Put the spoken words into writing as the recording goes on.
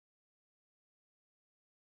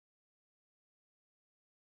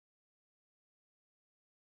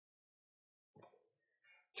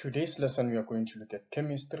Today's lesson we are going to look at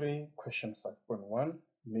chemistry, question 5.1,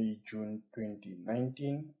 May, June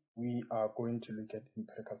 2019. We are going to look at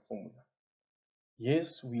empirical formula.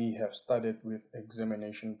 Yes, we have started with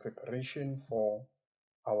examination preparation for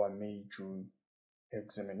our May, June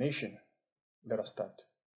examination. Let us start.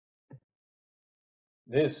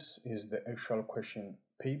 This is the actual question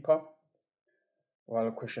paper. While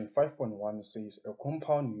question 5.1 says a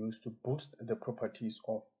compound used to boost the properties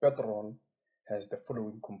of petrol has the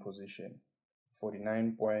following composition: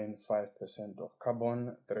 49.5% of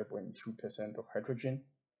carbon, 3.2% of hydrogen,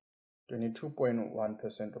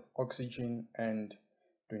 22.1% of oxygen, and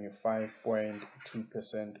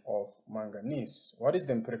 25.2% of manganese. What is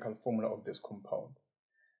the empirical formula of this compound?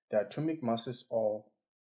 The atomic masses are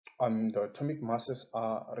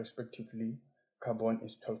respectively: carbon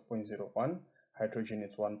is 12.01, hydrogen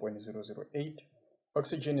is 1.008,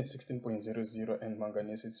 oxygen is 16.00, and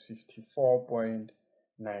manganese is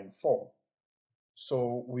 54.94.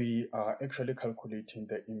 So we are actually calculating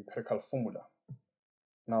the empirical formula.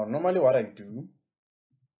 Now, normally what I do,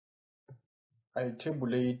 I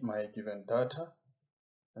tabulate my given data,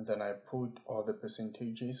 and then I put all the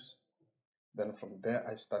percentages. Then from there,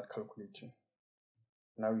 I start calculating.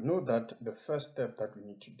 Now, we know that the first step that we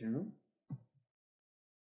need to do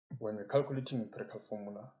when we're calculating empirical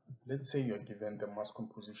formula, let's say you're given the mass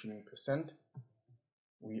composition in percent.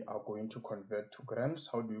 We are going to convert to grams.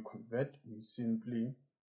 How do you convert? We simply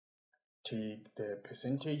take the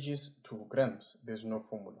percentages to grams. There's no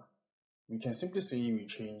formula. We can simply say we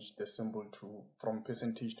change the symbol from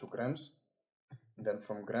percentage to grams. And then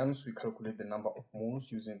from grams, we calculate the number of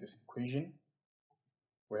moles using this equation,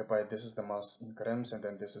 whereby this is the mass in grams and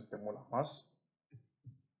then this is the molar mass.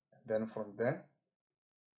 And then from there,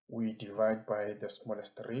 we divide by the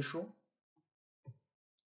smallest ratio,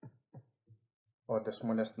 or the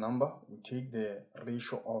smallest number. We take the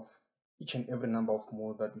ratio of each and every number of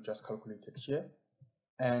moles that we just calculated here,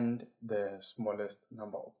 and the smallest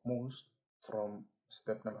number of moles from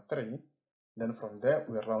step number 3. Then from there,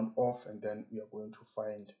 we round off, and then we are going to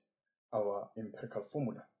find our empirical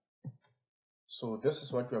formula. So this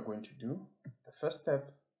is what we are going to do. The first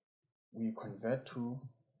step, we convert to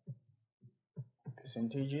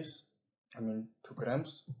percentages, to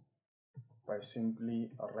grams, by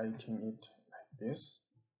simply writing it like this: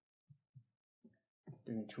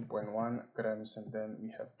 22.1 grams, and then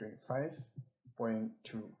we have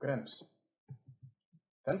 25.2 grams.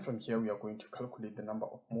 Then from here, we are going to calculate the number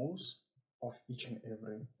of moles of each and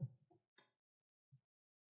every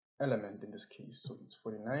element in this case. So it's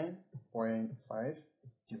 49.5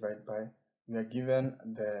 divided by, we are given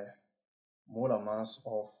the molar mass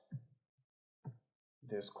of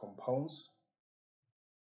these compounds,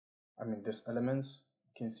 these elements.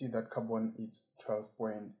 You can see that carbon is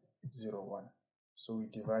 12.01. So we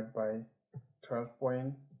divide by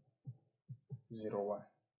 12.01.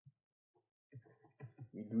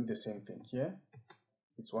 We do the same thing here.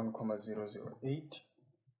 It's 1,008.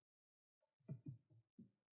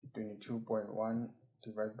 22.1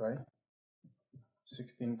 divided by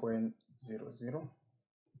 16.00.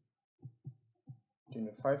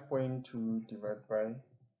 25.2 divided by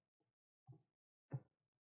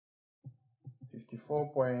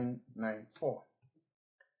 54.94.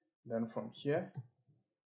 Then from here,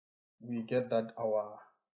 we get that our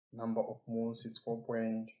number of moles is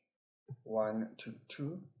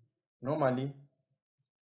 4.122. Normally,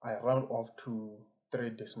 I round off to 3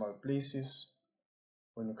 decimal places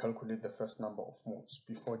when you calculate the first number of moles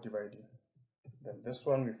before dividing. Then this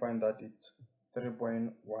one, we find that it's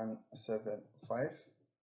 3.175.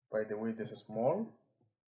 By the way, this is mole.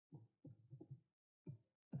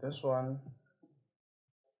 This one,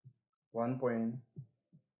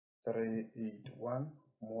 1.381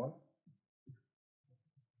 mole.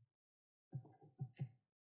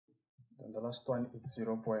 Then the last one is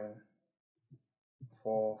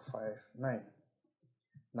 0.459.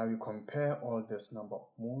 Now we compare all this number of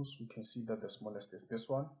moles. We can see that the smallest is this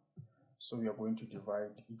one. So we are going to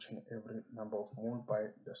divide each and every number of moles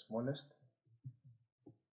by the smallest.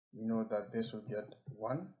 We know that this will get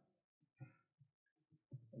 1.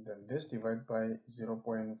 And then this divided by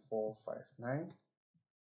 0.459.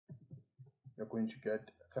 You're going to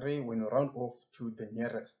get 3. When you round off to the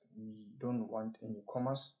nearest, we don't want any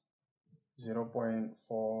commas.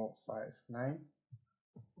 0.459.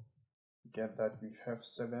 Get that we have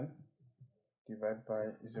 7 divided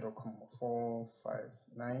by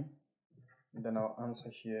 0.459. And then our answer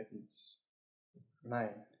here is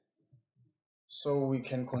 9. So we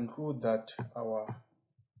can conclude that our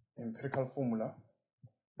empirical formula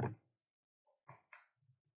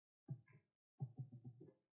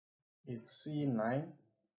is C9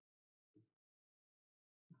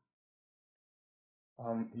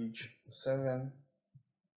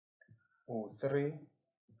 H7O3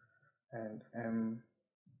 and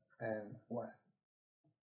MN1.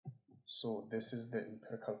 So this is the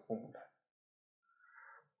empirical formula,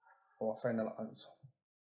 our final answer.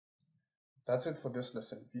 That's it for this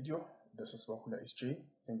lesson video. This is Bakula SJ.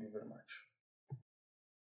 Thank you very much.